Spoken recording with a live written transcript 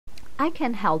I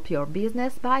can help your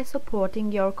business by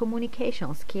supporting your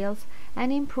communication skills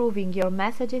and improving your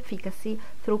message efficacy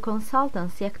through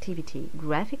consultancy activity,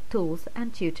 graphic tools,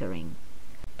 and tutoring.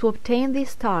 To obtain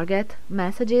this target,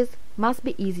 messages must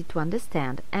be easy to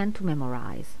understand and to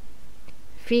memorize.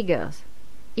 Figures,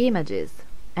 images,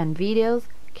 and videos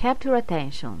capture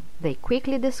attention. They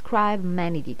quickly describe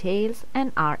many details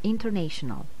and are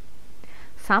international.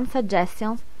 Some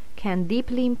suggestions can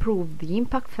deeply improve the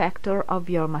impact factor of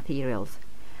your materials.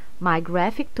 My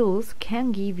graphic tools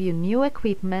can give you new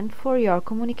equipment for your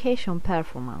communication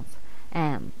performance,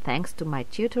 and thanks to my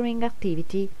tutoring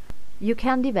activity, you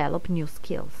can develop new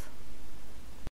skills.